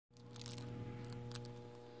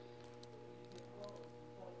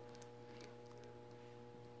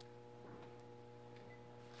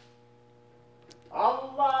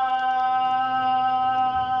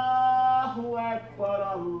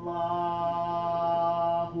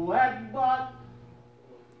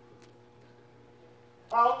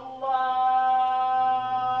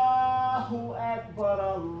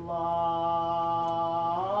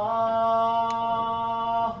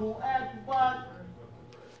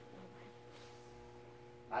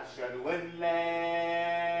أشهد أن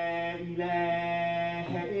لا إله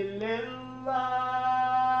إلا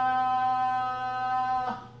الله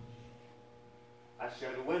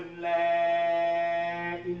أشهد أن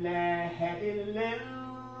لا إله إلا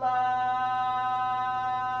الله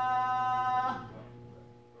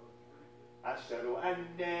أشهد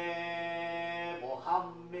أن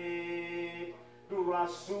محمد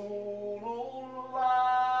رسول الله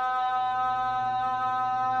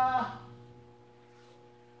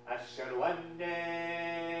أشهد أن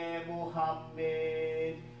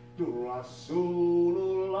محمد رسول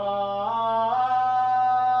الله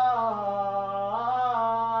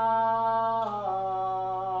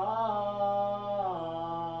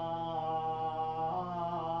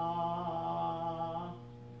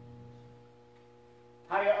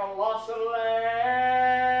Hayya Allah salat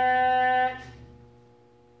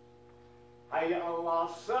Hayya Allah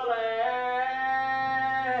salat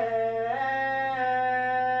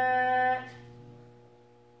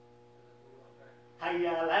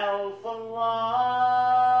Hayya al-falah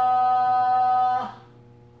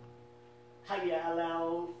Hayya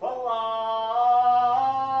al-falah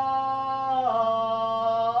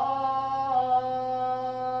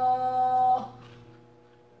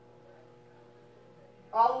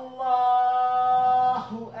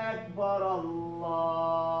Allahu Akbar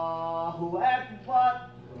Allahu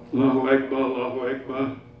Akbar Allahu Akbar, Allahu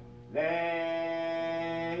Akbar.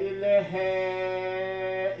 La ilaha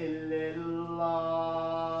illallah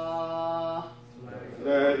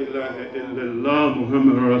La ilaha illallah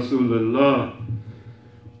Muhammad Rasulullah.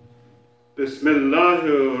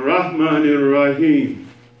 Bismillahir Rahmanir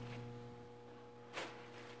Rahim.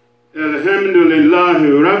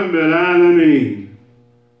 Alhamdulillahi Rabbil Alameen.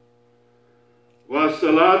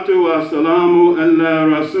 Wassalatu wassalamu ala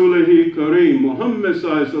Rasulihi Kareem Muhammad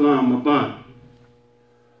sallallahu alaihi wasallam.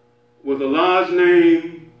 With Allah's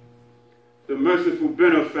name, the merciful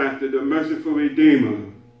benefactor, the merciful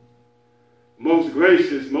redeemer, most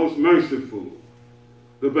gracious, most merciful,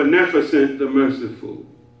 the beneficent, the merciful.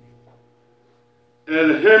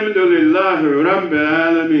 Alhamdulillahi Rabbil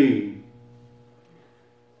Alameen.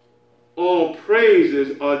 All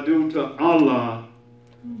praises are due to Allah,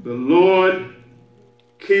 the Lord,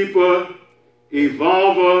 keeper,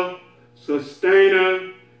 evolver,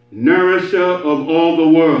 sustainer, nourisher of all the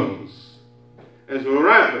worlds. As a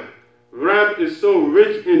rapper, rap is so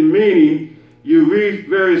rich in meaning, you read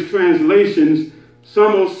various translations,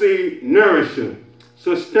 some will see nourisher,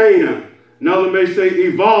 sustainer, another may say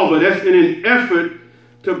evolver. That's in an effort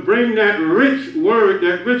to bring that rich word,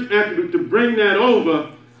 that rich attribute, to bring that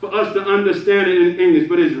over for us to understand it in English.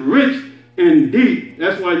 But it's rich and deep.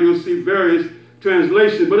 That's why you'll see various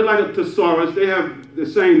translations, but it's like a thesaurus. They have the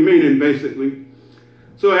same meaning, basically.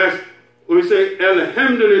 So as we say,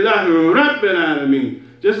 Alhamdulillah Rabbil Alameen,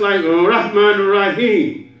 just like Rahman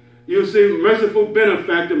Rahim, you see merciful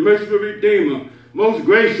benefactor, merciful redeemer, most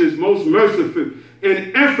gracious, most merciful,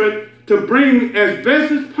 in effort to bring as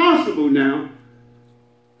best as possible now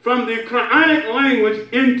from the Quranic language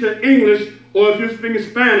into English, or if you're speaking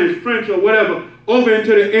Spanish, French, or whatever, over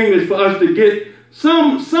into the English for us to get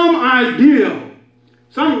some ideal,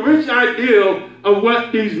 some rich ideal of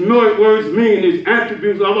what these words mean, these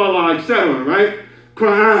attributes of Allah, etc., right?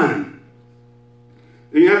 Quran.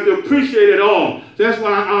 And you have to appreciate it all. That's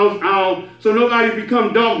why so nobody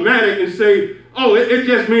become dogmatic and say, oh, it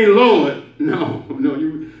just means Lord. No,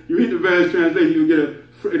 you read the various translations, you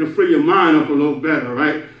it'll free your mind up a little better,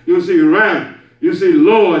 right? You'll see Rab, you see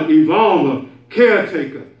Lord, evolver,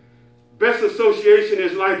 caretaker. Best association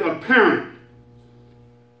is like a parent.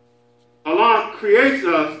 Allah creates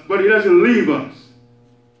us, but he doesn't leave us.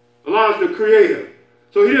 Allah is the creator.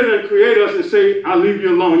 So he doesn't create us and say, I'll leave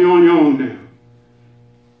you alone, you're on your own now.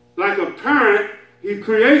 Like a parent, he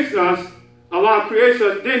creates us, Allah creates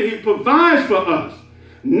us, then he provides for us,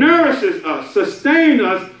 nourishes us, sustains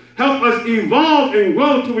us, help us evolve and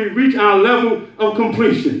grow till we reach our level of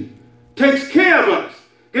completion. Takes care of us,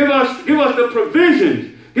 give us the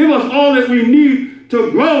provisions, give us all that we need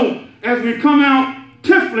to grow as we come out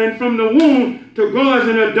tiffling from the womb to grow as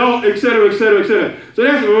an adult, etc., etc., etc. So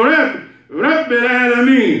that's Rabbil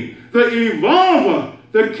Alameen, the evolver,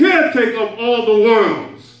 the caretaker of all the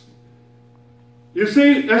worlds. You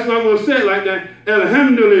see, that's why we'll say it like that.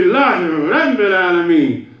 Alhamdulillah, Rabbil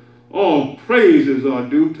Alameen. All praises are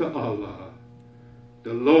due to Allah,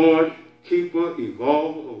 the Lord, keeper,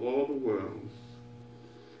 evolver of all the worlds.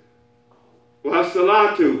 Wa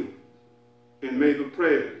salatu, and may the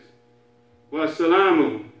prayers. Wa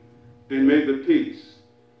salamu, and may the peace.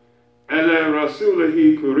 Ala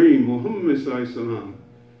Rasulihi Kareem Muhammad sallallahu alaihi wasallam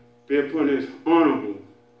be upon his honorable,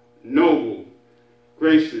 noble, great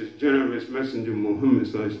gracious, generous messenger Muhammad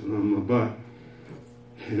sallallahu alaihi wasallam,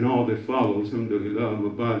 and all that follows, alhamdulillah,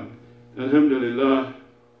 mabad. Alhamdulillah,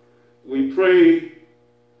 we pray,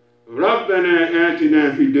 Rabbana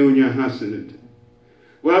atina fi dunya hasanatan,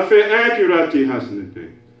 wa fi akhirati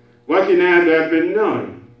hasanatan, wa qina adhaban nar.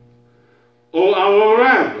 O our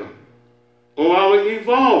Rabbi, O our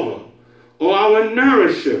Evolver, O our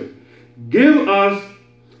Nourisher, give us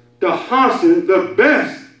the hasan, the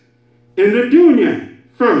best in the dunya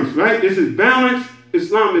first, right? This is balance.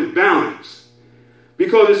 Islam is balance.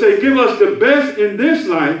 Because it says, give us the best in this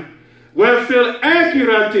life, where fil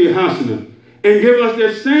akhirati hasana, and give us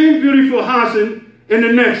that same beautiful hasan in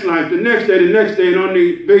the next life, the next day, and on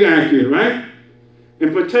the big akhirah, right?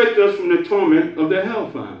 And protect us from the torment of the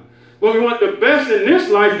hellfire. Well, we want the best in this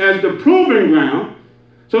life as the proving ground.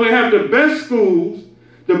 So we have the best schools,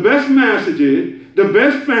 the best messages, the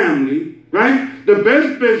best family, right? The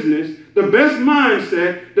best business, the best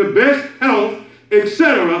mindset, the best health,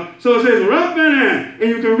 etc. So it says, Rabbana, and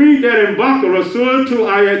you can read that in Baqarah, Surah 2,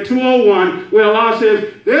 Ayat 201, where Allah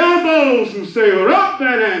says, there are those who say,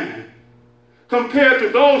 Rabbana, compared to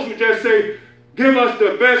those who just say, give us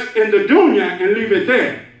the best in the dunya and leave it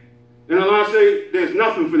there. And Allah says, there's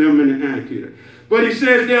nothing for them in the akhirah. But he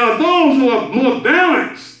says, there are those who are more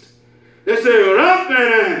balanced. They say,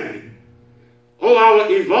 Rabbana, oh, our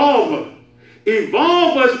evolver,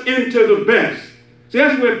 evolve us into the best. See,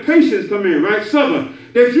 that's where patience come in, right?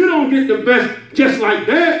 Sabr. That you don't get the best just like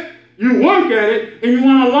that. You work at it, and you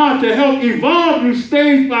want Allah to help evolve you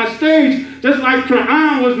stage by stage, just like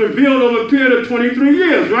Quran was revealed over a period of 23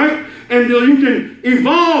 years, right? And you can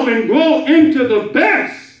evolve and grow into the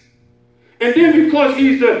best. And then because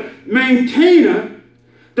he's the maintainer,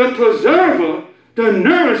 the preserver, the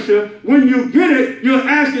nourisher, when you get it, you're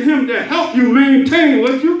asking him to help you maintain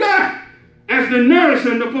what you got as the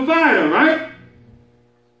nourisher and the provider, right?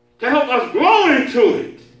 To help us grow into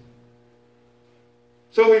it.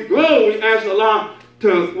 So we grow, we ask Allah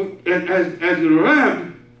to, as the Rabbi,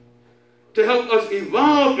 to help us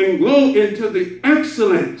evolve and grow into the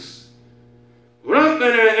excellence.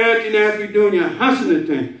 Rabbana atina fi dunya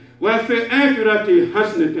hasanatan wa fi akhirati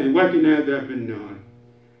hasanatan wa qina adhaban nar.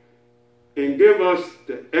 And give us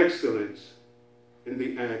the excellence in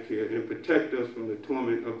the akhirah and protect us from the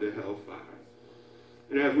torment of the hellfire.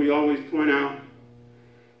 And as we always point out,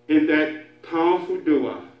 in that powerful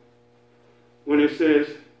dua, when it says,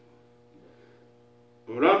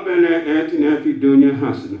 Rabbana atina fi dunya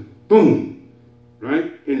hasana, boom,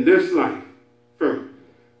 right? In this life, first.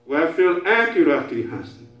 Wa fil akhirati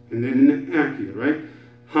hasan, and then in the akhirah, right?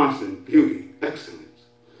 Hasan, beauty, excellence.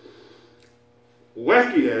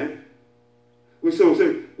 Waqiyat, we so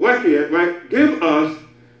say, waqiyat, right? Give us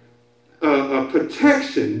a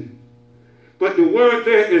protection, but the word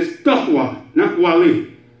there is taqwa, not wali.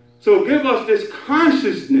 So give us this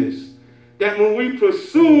consciousness that when we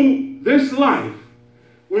pursue this life,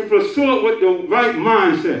 we pursue it with the right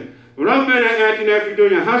mindset. Rabbana atina fi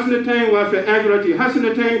dunya hasanatan wa fil akhirati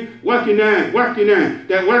hasanatan wa qina.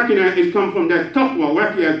 That waqina is come from that taqwa,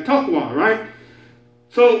 waqiyat taqwa, right?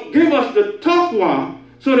 So give us the taqwa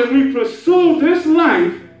so that we pursue this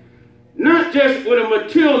life not just with a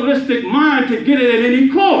materialistic mind to get it at any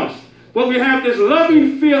cost, but we have this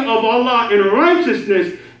loving fear of Allah and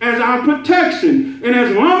righteousness as our protection. And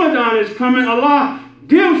as Ramadan is coming, Allah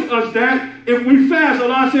gives us that. If we fast,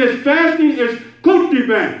 Allah says fasting is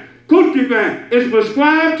kutiban. Kutiban is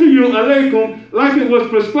prescribed to you, alaykum, like it was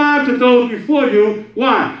prescribed to those before you.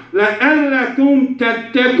 Why? La'allakum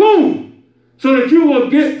tattaqun. So that you will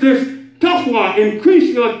get this taqwa,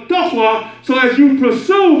 increase your taqwa, so as you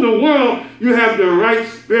pursue the world, you have the right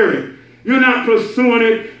spirit. You're not pursuing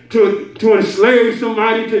it to enslave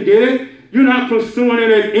somebody to get it. You're not pursuing it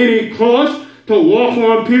at any cost to walk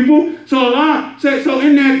on people. So Allah said, so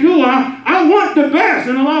in that dua, I want the best,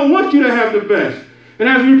 and Allah wants you to have the best. And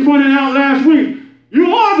as we pointed out last week,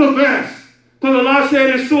 you are the best. Because Allah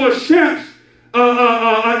said in Surah Shams,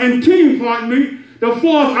 in team, pardon me, the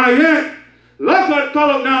 4th ayat, لَقَدْ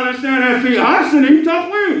خَلَقْنَا الْإِنسَانَ فِي أَحْسَنِ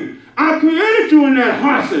تَقْوِيمٍ. I created you in that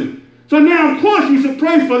hasan. So now, of course, you should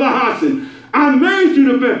pray for the hasan. I made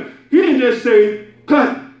you the best. He didn't just say,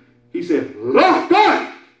 cut. He said,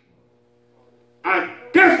 laqad. I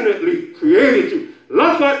definitely created you.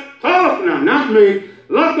 Laqad khalaqna, not me.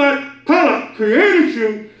 Laqad khalaq, created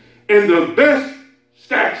you in the best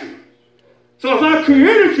stature. So if I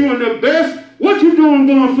created you in the best, what you doing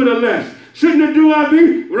going for the less? Shouldn't the dua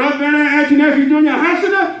be, Rabbana atina fi dunya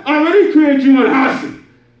hasana? I already created you in hasan.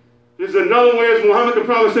 There's another way, as Muhammad the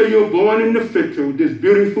Prophet said, you're born in the fitra with this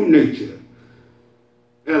beautiful nature.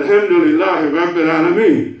 Alhamdulillah, Rabbil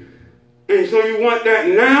Alameen. And so you want that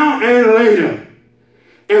now and later.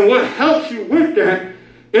 And what helps you with that,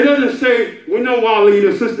 it doesn't say, we know Wali,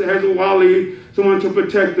 the sister has a Wali, someone to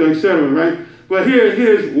protect her, etc., right? But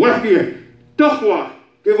here's wahiyah, taqwa,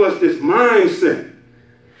 give us this mindset,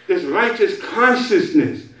 this righteous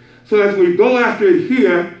consciousness. So as we go after it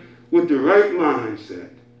here with the right mindset.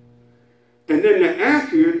 And then the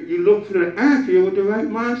afterlife, you look for the afterlife with the right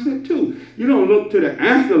mindset too. You don't look to the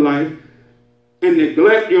afterlife and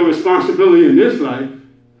neglect your responsibility in this life.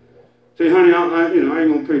 Say, honey, I ain't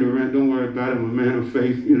gonna pay the rent. Don't worry about it. I'm a man of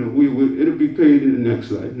faith. It'll be paid in the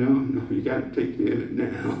next life. No, you got to take care of it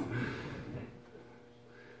now.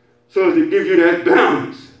 So as to give you that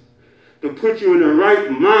balance, to put you in the right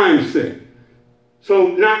mindset, so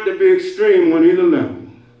not to be extreme on either level.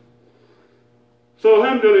 So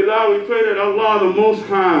alhamdulillah, we pray that Allah the Most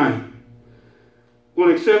High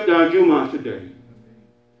will accept our Jum'ah today,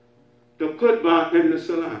 the khutbah and the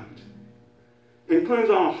salat, and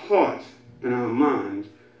cleanse our hearts and our minds,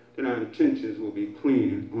 that our intentions will be clean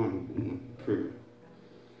and honorable and pure.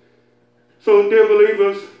 So, dear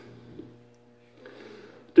believers,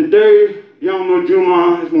 today, Yawm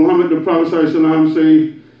al-Jum'ah, as Muhammad the Prophet ﷺ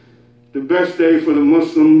say, the best day for the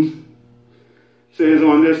Muslims. Says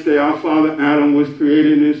on this day our father Adam was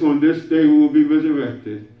created, and on this day we will be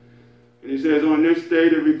resurrected. And he says on this day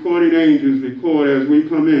the recording angels record as we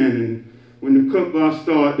come in, and when the khutbah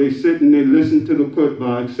starts, they sit and they listen to the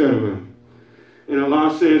khutbah, etc. And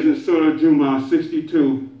Allah says in Surah Jum'ah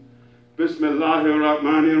 62,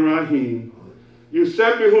 Bismillahir-Rahmanir-Rahim,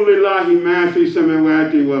 Yusabbihu lillahi ma fi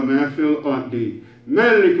samawati wa ma fil ardi,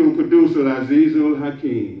 Malikul Qudusul Azizul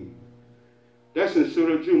Hakim. That's in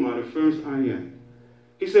Surah Jum'ah, the first ayat.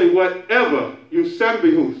 He said, whatever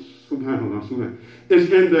Yusabbihu, subhanallah,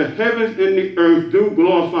 is in the heavens and the earth, do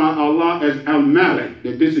glorify Allah as Al-Malik,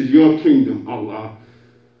 that this is your kingdom, Allah.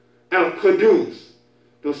 Al-Qudus,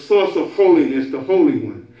 the source of holiness, the Holy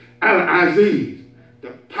One. Al-Aziz,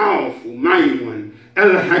 the powerful, mighty one.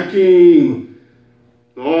 Al-Hakim,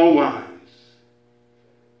 the all-wise.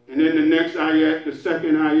 And then the next ayat, the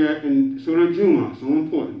second ayat in Surah Jum'ah, so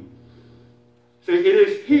important. Say, it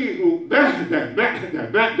is he who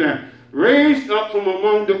raised up from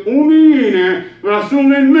among the Ummiyyin,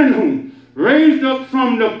 Rasulun minhum, raised up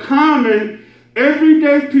from the common,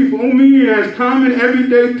 everyday people. Ummiyyin as common,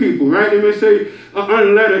 everyday people, right? They may say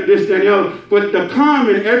unlettered, this, that, and the other, but the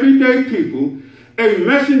common, everyday people, a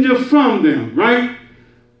messenger from them, right?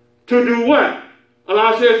 To do what?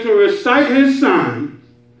 Allah says to recite his signs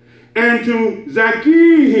and to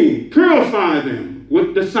zakihim, purify them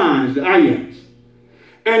with the signs, the ayats.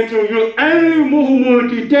 And to yu'allimuhumul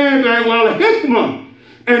kitaba wal hikmah,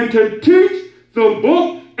 and to teach the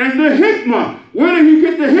book and the hikmah. Where did he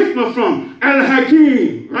get the hikmah from?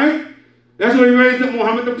 Al-Hakim, right? That's what he raised up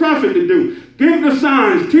Muhammad the Prophet to do. Give the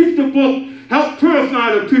signs, teach the book, help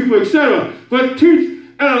purify the people, etc. But teach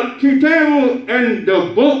al-kitabu and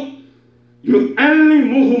the book,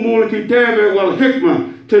 yu'allimuhumul kitaba wal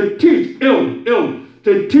hikmah, to teach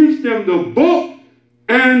to teach them the book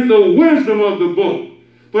and the wisdom of the book.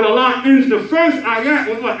 But Allah ends the first ayat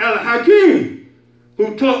with what? Al-Hakim,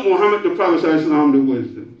 who taught Muhammad the Prophet ﷺ the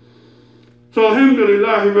wisdom. So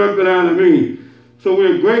alhamdulillah, Rabbil Alameen. So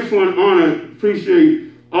we're grateful and honored,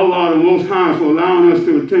 appreciate Allah the Most High for allowing us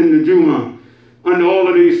to attend the Jum'ah under all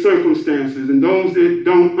of these circumstances. And those that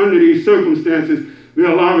don't under these circumstances, may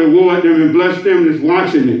Allah reward them and bless them that's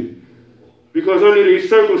watching it. Because under these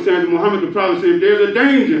circumstances, Muhammad the Prophet said, if there's a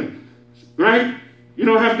danger, right? You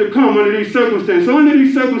don't have to come under these circumstances. So under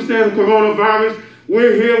these circumstances, coronavirus,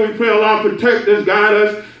 we're here, we pray Allah protect us, guide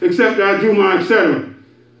us, accept our Jum'ah, etc.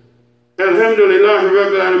 Alhamdulillah,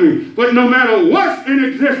 Rabbil Alameen. But no matter what's in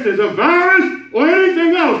existence, a virus or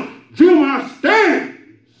anything else, Jum'ah stands.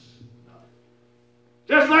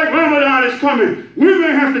 Just like Ramadan is coming, we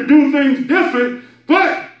may have to do things different,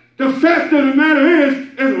 but the fact of the matter is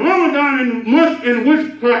Ramadan in the month in which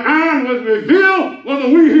Quran was revealed, whether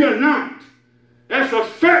we here or not. That's a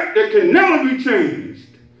fact that can never be changed.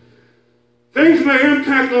 Things may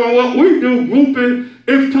impact on what we do, grouping,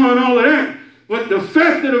 iftar, and all of that. But the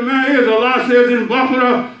fact of the matter is, Allah says in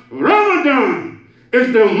Baqarah, Ramadan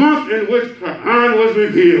is the month in which Quran was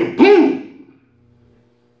revealed. Boom!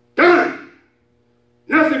 Done!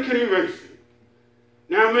 Nothing can erase it.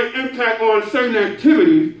 Now it may impact on certain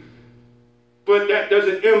activities, but that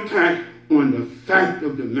doesn't impact on the fact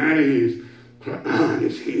of the matter is, Quran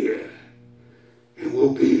is here. And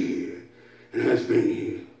will be here, and has been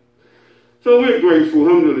here. So we're grateful,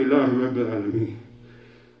 alhamdulillah, Rabbil Alameen.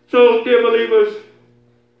 So, dear believers,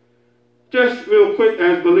 just real quick,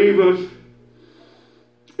 as believers,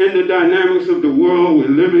 in the dynamics of the world we're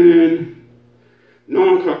living in,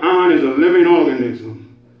 knowing Quran is a living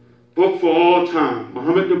organism, book for all time.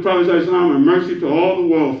 Muhammad the Prophet ﷺ, and mercy to all the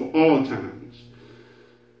world for all times.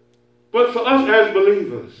 But for us as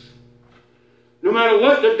believers, no matter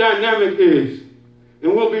what the dynamic is,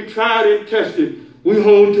 and we'll be tried and tested, we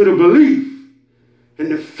hold to the belief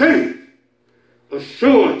and the faith, a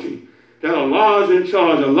surety that Allah is in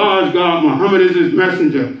charge, Allah is God, Muhammad is his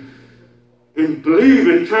messenger, and believe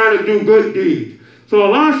in trying to do good deeds. So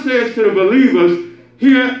Allah says to the believers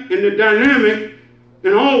here in the dynamic,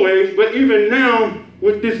 and always, but even now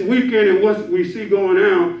with this weekend and what we see going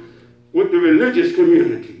on with the religious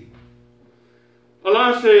community,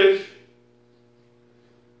 Allah says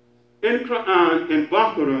in Quran, in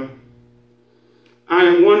Baqarah,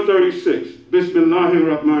 ayah 136, Bismillahir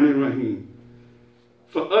Rahmanir Rahim,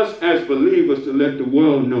 for us as believers to let the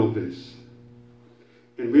world know this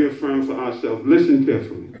and reaffirm for ourselves. Listen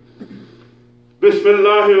carefully.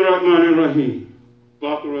 Bismillahir Rahmanir Rahim,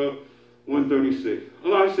 Baqarah 136.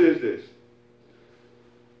 Allah says this.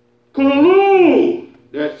 Kulu,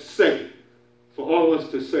 that's say, for all of us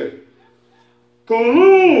to say.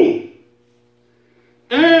 Kulu,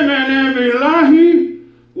 amana billahi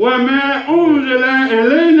wa ma unzila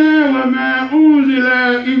ilayna wa ma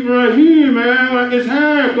unzila Ibrahima wa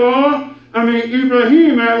Ishaqa,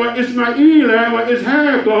 Ibrahima wa Ismaila wa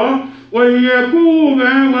Ishaqa wa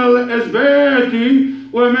Yaquba wal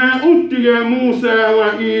Asbati wa ma utiya Musa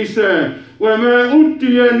wa Isa wa ma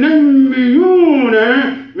utiya nabiyyuna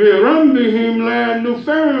min rabbihim la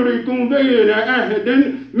nufarriqu bayna ahadin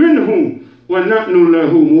minhum wa nahnu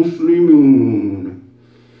lahu muslimun.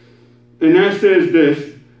 And that says this.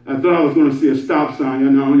 I thought I was going to see a stop sign.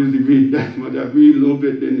 I don't usually read that much. I read a little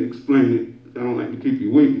bit, then explain it. I don't like to keep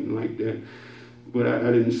you waiting like that. But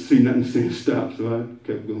I didn't see nothing saying stop, so I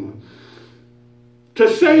kept going. To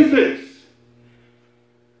say this,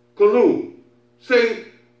 Kulu, say,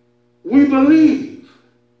 we believe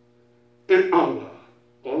in Allah.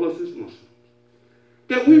 All of us is Muslims.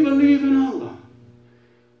 That we believe in Allah.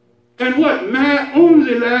 And what? Ma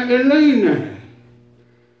unzila ilayna.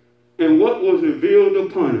 And what was revealed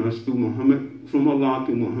upon us through Muhammad, from Allah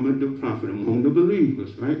through Muhammad the Prophet, among the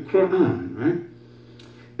believers, right? Quran, right?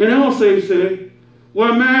 And also he said,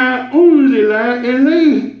 وَمَا أُنزِلَ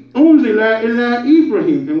إِلَىٰ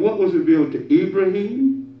Ibrahim. And what was revealed to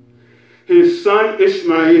Ibrahim, his son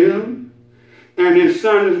Ishmael, and his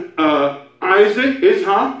son Isaac,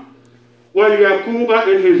 Ishaq, Yaquba,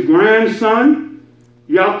 and his grandson,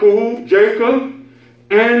 Yaqub, Jacob,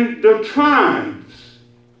 and the tribes.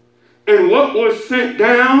 And what was sent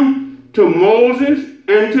down to Moses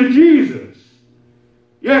and to Jesus.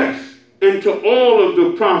 Yes, and to all of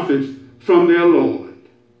the prophets from their Lord.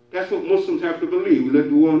 That's what Muslims have to believe. We let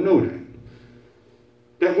the world know that.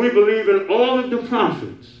 That we believe in all of the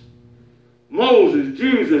prophets. Moses,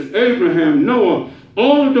 Jesus, Abraham, Noah,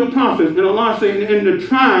 all of the prophets. And Allah saying in the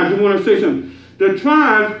tribes, we want to say something. The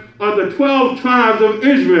tribes are the 12 tribes of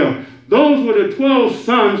Israel. Those were the 12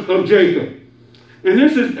 sons of Jacob. And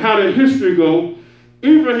this is how the history goes.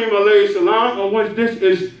 Ibrahim alayhi salam, or what this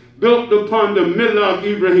is built upon the millah of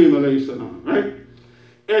Ibrahim alayhi salam, right?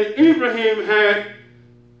 And Ibrahim had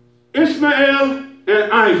Ishmael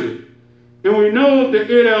and Isaac. And we know that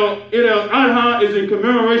Eid al-Adha is in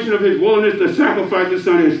commemoration of his willingness to sacrifice his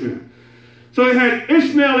son Ishmael. So he had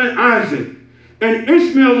Ishmael and Isaac. And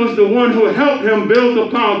Ishmael was the one who helped him build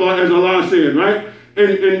the Kaaba, as Allah said, right?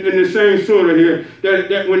 In the same surah here,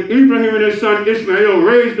 that when Ibrahim and his son Ishmael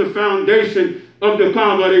raised the foundation of the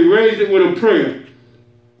Kaaba, they raised it with a prayer.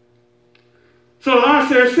 So Allah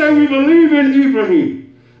says, say we believe in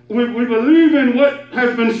Ibrahim. We believe in what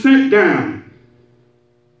has been sent down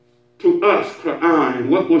to us, Quran, and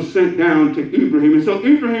what was sent down to Ibrahim. And so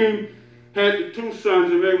Ibrahim had 2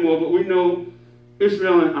 sons and maybe more, but we know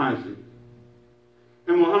Ishmael and Isaac.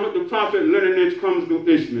 And Muhammad the Prophet lineage comes through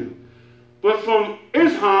Ishmael. But from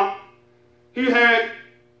Ishaq, he had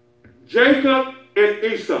Jacob and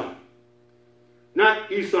Esau.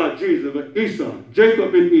 Not Esau, Jesus, but Esau.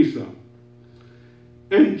 Jacob and Esau.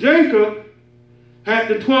 And Jacob had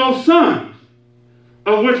the 12 sons,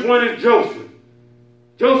 of which one is Joseph.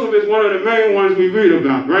 Joseph is one of the main ones we read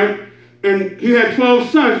about, right? And he had 12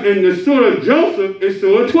 sons, and the surah of Joseph is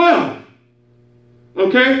surah 12.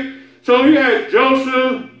 Okay? So he had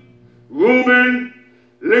Joseph, Reuben,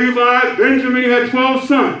 Levi, Benjamin. He had 12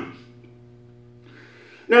 sons.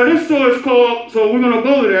 Now this surah is called, so we're going to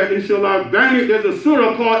go to that, inshallah. There's a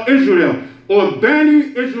surah called Israel, or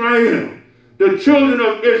Bani Israel, the children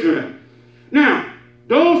of Israel. Now,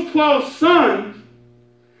 those 12 sons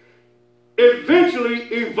eventually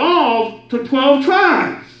evolved to 12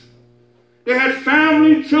 tribes. They had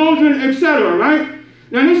family, children, etc., right?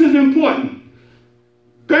 Now this is important.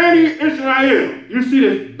 Bani Israel. You see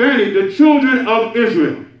this, Bani, the children of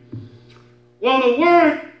Israel. Well, the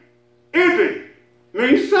word Ibn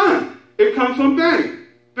means son. It comes from Bani.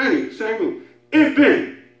 Bani, same root.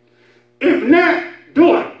 Ibn. Ibnat,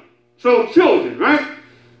 daughter. So children, right?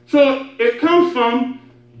 So it comes from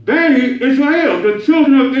Bani Israel, the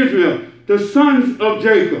children of Israel, the sons of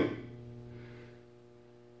Jacob.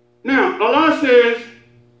 Now, Allah says,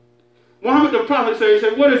 Muhammad the Prophet says,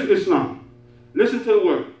 what is Islam? Listen to the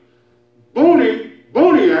word.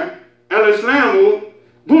 Bunya al-Islamu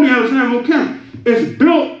Kam is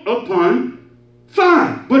built upon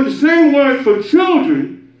 5. But the same word for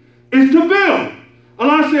children is to build.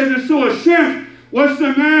 Allah says in Surah Shams,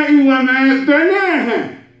 وَالسَّمَاءِ وَمَا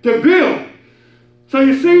بَنَاهَا, to build. So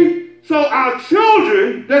you see, so our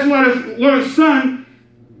children, that's why this word son,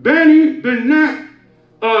 Bani, Benat,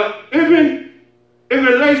 even it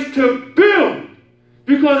relates to build.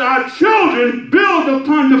 Because our children build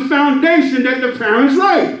upon the foundation that the parents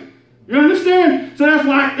laid. You understand? So that's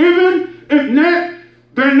why even if Nat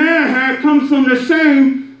Bernard comes from the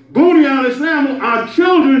same Bunya al-Islam, our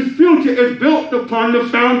children's future is built upon the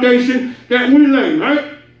foundation that we lay,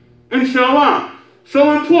 right? Inshallah.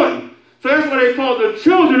 So important. So that's why they call the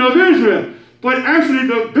children of Israel. But actually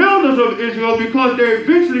the builders of Israel, because they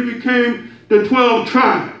eventually became the 12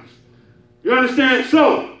 tribes. You understand?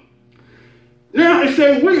 So now it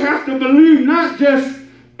says we have to believe not just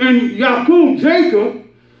in Yaqub, Jacob,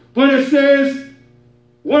 but it says,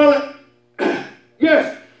 well,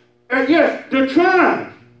 yes, the tribes.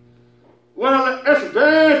 Well,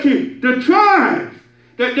 the tribes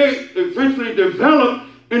that they eventually developed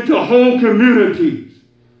into whole communities.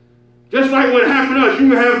 Just like what happened to us.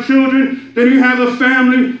 You have children, then you have a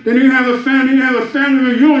family, then you have a family, you have a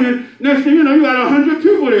family reunion. Next thing you know, you got 100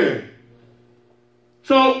 people there.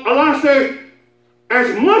 So Allah said,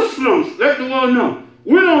 as Muslims, let the world know,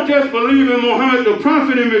 we don't just believe in Muhammad the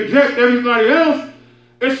Prophet and reject everybody else.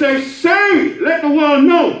 It says, say, let the world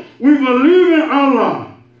know, we believe in Allah.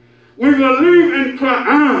 We believe in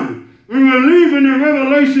Quran. We believe in the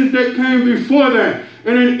revelations that came before that.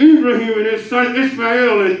 And in Ibrahim and his son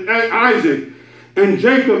Ishmael and Isaac and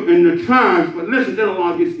Jacob and the tribes. But listen, then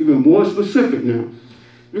Allah gets even more specific now.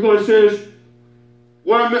 Because it says,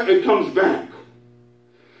 it comes back.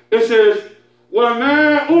 It says,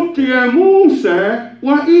 وَمَا أُتِيَ مُوسَى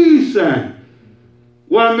وَإِيسَى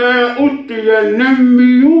وَمَا أُتِيَ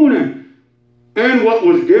النَّبِيُّونَ, and what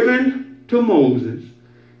was given to Moses,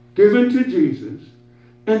 given to Jesus,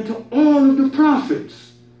 and to all of the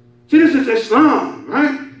prophets. See, this is Islam,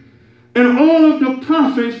 right? And all of the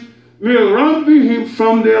prophets will rabbihim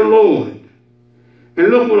from their Lord. And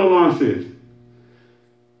look what Allah says.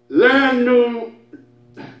 La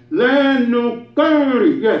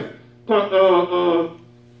nukari, yes.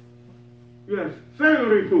 Yes,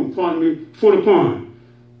 very cool, pardon me, for the Quran.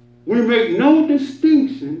 We make no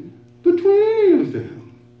distinction between any of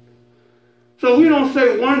them. So we don't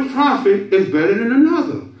say one prophet is better than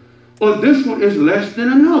another, or this one is less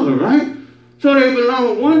than another, right? So they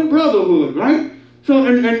belong to one brotherhood, right? So,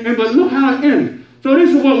 but look how it ends. So this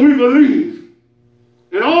is what we believe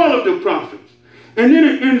in all of the prophets. And then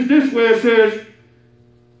it ends this way, it says,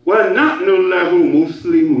 وَنَحْنُ لَهُ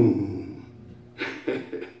مُسْلِمُونَ.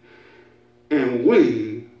 And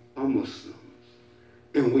we are Muslims.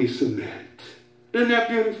 And we submit. Isn't that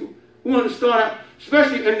beautiful? We want to start out,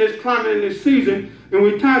 especially in this climate, in this season, and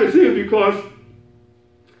we tie this in because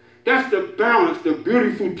that's the balance, the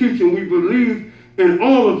beautiful teaching. We believe in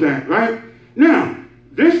all of that, right? Now,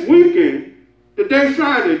 this weekend, the day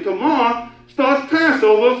Friday, tomorrow starts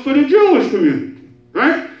Passover for the Jewish community,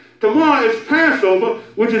 right? Tomorrow is Passover,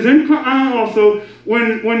 which is in Quran also,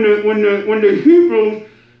 when the Hebrews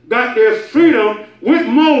got their freedom with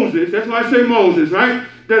Moses. That's why I say Moses, right?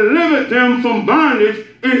 Delivered them from bondage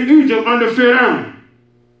in Egypt under Pharaoh.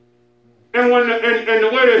 And the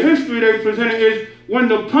way the history they present it is when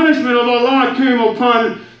the punishment of Allah came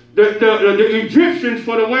upon the Egyptians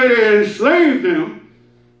for the way they enslaved them.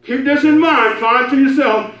 Keep this in mind, try it to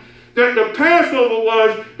yourself, that the Passover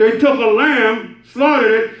was they took a lamb,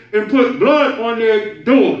 slaughtered it, and put blood on their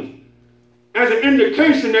doors as an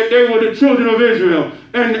indication that they were the children of Israel.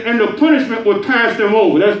 And the punishment would pass them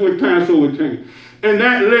over. That's where Passover came. And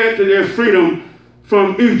that led to their freedom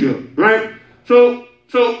from Egypt, right? So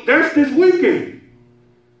that's this weekend.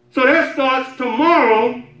 So that starts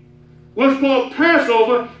tomorrow, what's called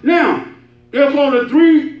Passover. Now, they're called the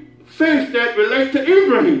 3 faiths that relate to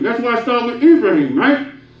Ibrahim. That's why I start with Ibrahim, right?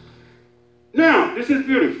 Now, this is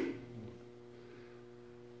beautiful.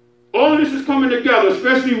 all of this is coming together,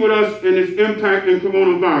 especially with us and its impact in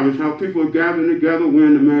coronavirus, how people are gathering together,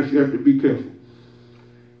 wearing the mask. You have to be careful.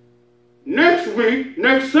 Next week,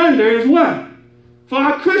 next Sunday is what? For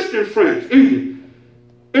our Christian friends,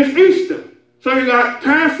 it's Easter. So you got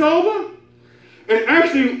Passover, and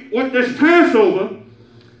actually with this Passover,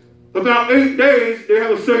 about 8 days, they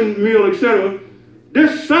have a certain meal, etc.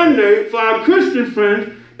 This Sunday, for our Christian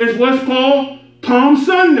friends, is what's called Palm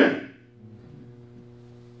Sunday.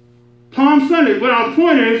 Palm Sunday. But our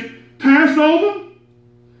point is, Passover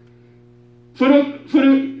for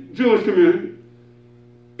the Jewish community,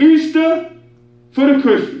 Easter for the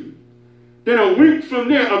Christians. Then a week from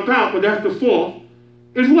there, but that's the 4th,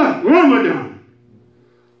 is what? Ramadan.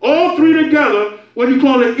 All three together, what you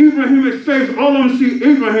call the Abrahamic faith, all of them see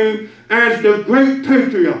Abraham as the great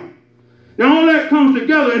patriarch. Now all that comes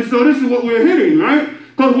together, and so this is what we're hitting, right?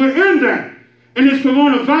 Because we're in that. In this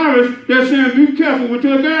coronavirus, they're saying be careful with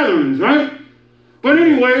your gatherings, right? But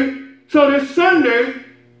anyway, so this Sunday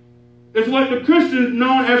is what the Christians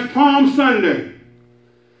know as Palm Sunday.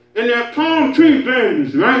 And they're palm tree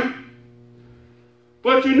bends, right?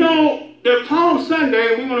 But you know, the Palm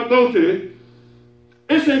Sunday, we're going to go to it,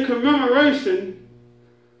 it's in commemoration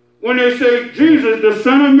when they say Jesus, the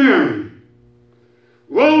son of Mary,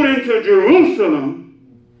 rode into Jerusalem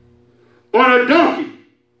on a donkey.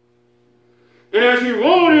 And as he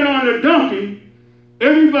rode in on the donkey,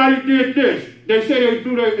 everybody did this. They say they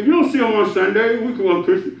threw their, you don't see them on Sunday, we call them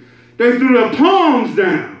Christians, they threw their palms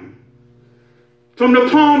down from the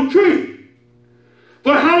palm tree.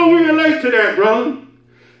 But how do we relate to that, brother?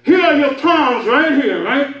 Here are your palms right here,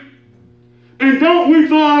 right? And don't we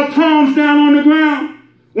throw our palms down on the ground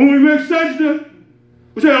when we make sajda?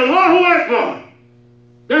 We say, Allahu Akbar.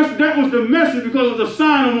 That was the message because it was a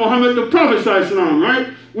sign of Muhammad, the Prophet,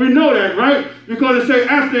 right? We know that, right? Because it say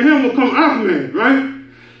after him will come Ahmed, right? And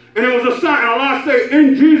it was a sign. Allah say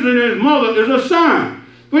in Jesus and his mother is a sign.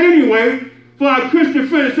 But anyway, for our Christian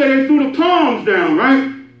friends, say they threw the palms down,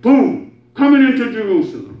 right? Boom, coming into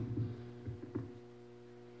Jerusalem.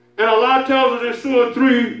 And Allah tells us in Surah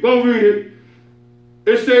 3, go read it.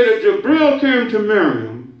 It say that Jibril came to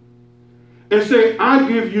Miriam and say, I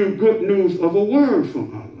give you good news of a word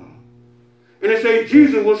from Allah. And it say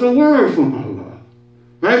Jesus was a word from Allah.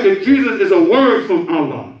 Right? That Jesus is a word from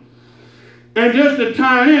Allah. And just to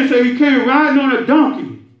tie it in, say he came riding on a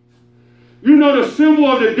donkey. You know the symbol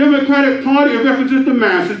of the Democratic Party, it represents the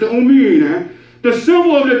masses, the El-Amin. The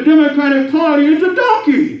symbol of the Democratic Party is the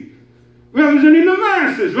donkey, representing the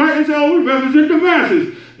masses, right? It's how we represent the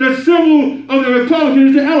masses. The symbol of the Republican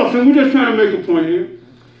is the elephant. We're just trying to make a point here.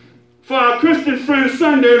 For our Christian friends,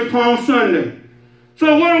 Sunday is Palm Sunday.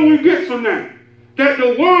 So what do we get from that? That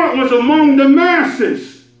the word was among the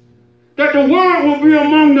masses. That the word will be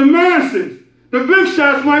among the masses. The big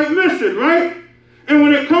shots might miss it, right? And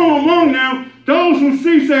when it come among them, those who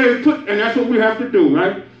see say they put, and that's what we have to do,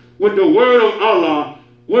 right? With the word of Allah,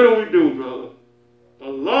 what do we do, brother?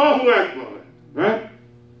 Allahu Akbar, right?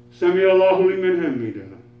 Sami Allahu liman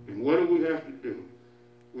hamidah. And what do we have to do?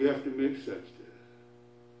 We have to make such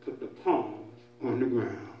that. Put the palms on the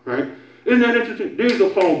ground, right? Isn't that interesting? These are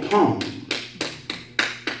called palms.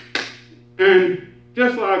 And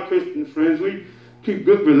just for our Christian friends, we keep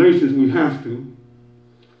good relations, we have to.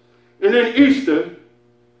 And then Easter,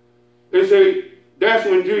 they say that's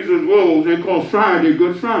when Jesus rose. They call Friday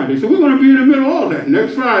Good Friday. So we're going to be in the middle of all that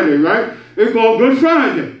next Friday, right? They call Good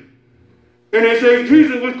Friday. And they say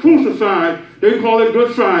Jesus was crucified. They call it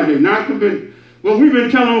Good Friday. Not convinced. Well, we've been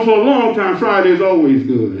telling them for a long time Friday is always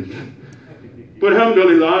good. But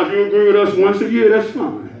alhamdulillah, if you agree with us once a year, that's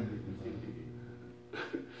fine.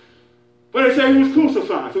 But they say he was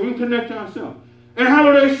crucified, so we can connect ourselves. And how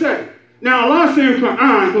do they say? Now, Allah said in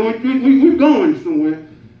Quran, so we're going somewhere.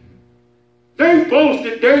 They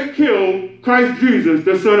boasted they killed Christ Jesus,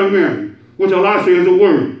 the son of Mary, which Allah says is a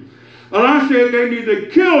word. Allah said they neither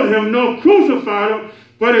killed him nor crucified him,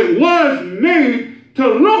 but it was made to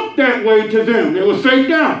look that way to them. It was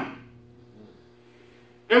faked out.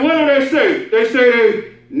 And what do they say? They say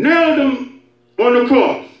they nailed him on the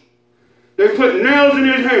cross. They put nails in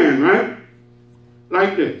his hand, right?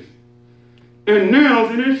 Like this. And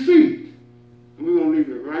nails in his feet. And we're going to leave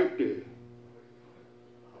it right there.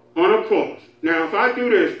 On a cross. Now, if I do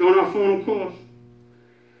this, don't I form a cross?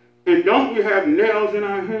 And don't we have nails in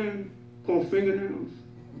our hand called fingernails?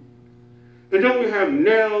 And don't we have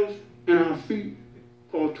nails in our feet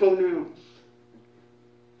called toenails?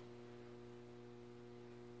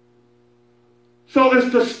 So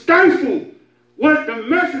it's to stifle what the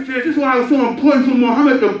message is. This is why it's so important for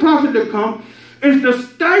Muhammad, the prophet, to come, is to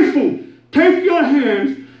stifle. Take your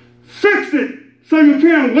hands, fix it so you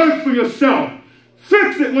can't work for yourself.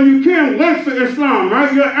 Fix it when you can't work for Islam,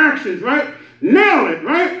 right? Your actions, right? Nail it,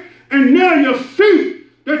 right? And nail your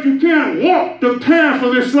feet that you can't walk the path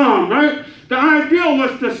of Islam, right? The idea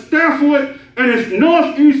was to scaffold it, and it's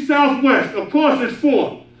north, east, south, west. Of course, it's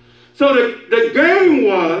 4. So the game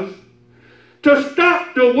was to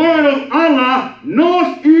stop the word of Allah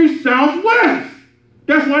north, east, south, west.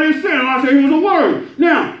 That's what he said. Allah said he was a word.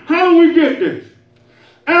 Now, how do we get this?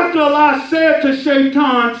 After Allah said to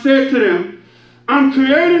Shaitan, said to them, I'm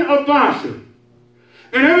creating a Basar.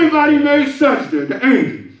 And everybody made sajda, the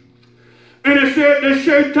angels. And it said that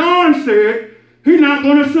Shaitan said he's not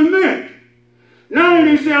going to submit. Not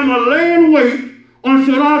only did he say, I'm going to lay in wait on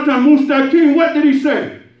Sirat al-Mustaqim, what did he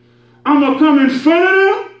say? I'm going to come in front of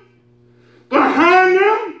them, behind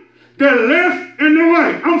them, the left and the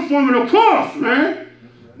right. I'm forming a course, man.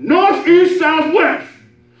 North, east, south, west.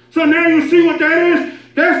 So now you see what that is?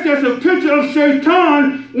 That's just a picture of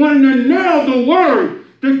Shaitan wanting to nail the word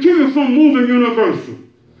to keep it from moving universal.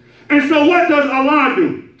 And so what does Allah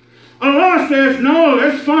do? Allah says, no,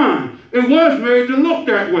 that's fine. It was made to look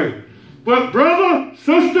that way. But brother,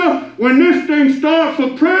 sister, when this thing starts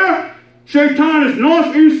for prayer, Shaitan is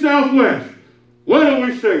north, east, south, west. What do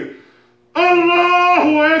we say?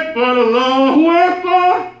 Allahu Akbar, Allahu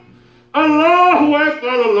Akbar, Allahu Akbar,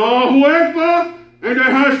 Allahu Akbar. Ain't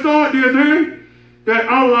that how it starts, dear thing? That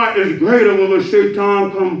Allah is greater will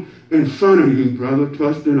Shaitan come in front of you, brother.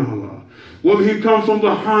 Trust in Allah. Will he come from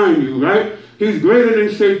behind you, right? He's greater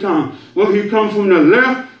than Shaitan. Will he come from the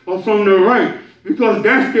left or from the right? Because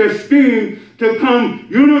that's their scheme to come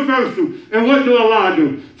universal. And what do Allah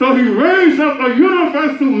do? So he raised up a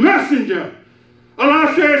universal messenger.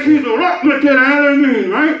 Allah says he's a rahmat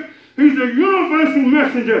El-Amin, right? He's a universal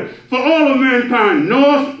messenger for all of mankind.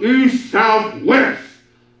 North, east, south, west.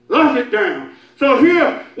 Lock it down. So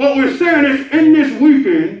here, what we're saying is, in this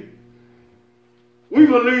weekend, we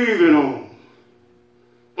believe in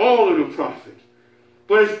all of the prophets.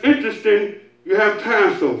 But it's interesting, you have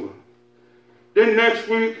Passover. Then next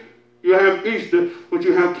week, you have Easter, but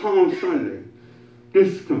you have Palm Sunday. This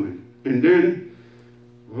is coming. And then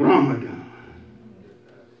Ramadan.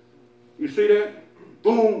 You see that?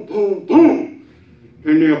 Boom, boom, boom.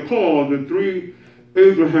 And they're called the 3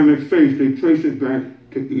 Abrahamic faiths. They trace it back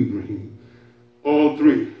to Ibrahim. All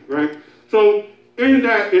 3, right? So in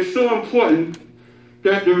that, it's so important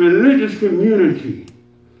that the religious community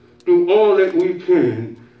do all that we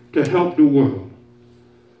can to help the world.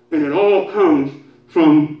 And it all comes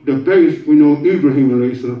from the base we know Ibrahim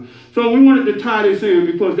alayhi salam. So we wanted to tie this in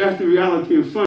because that's the reality of fun.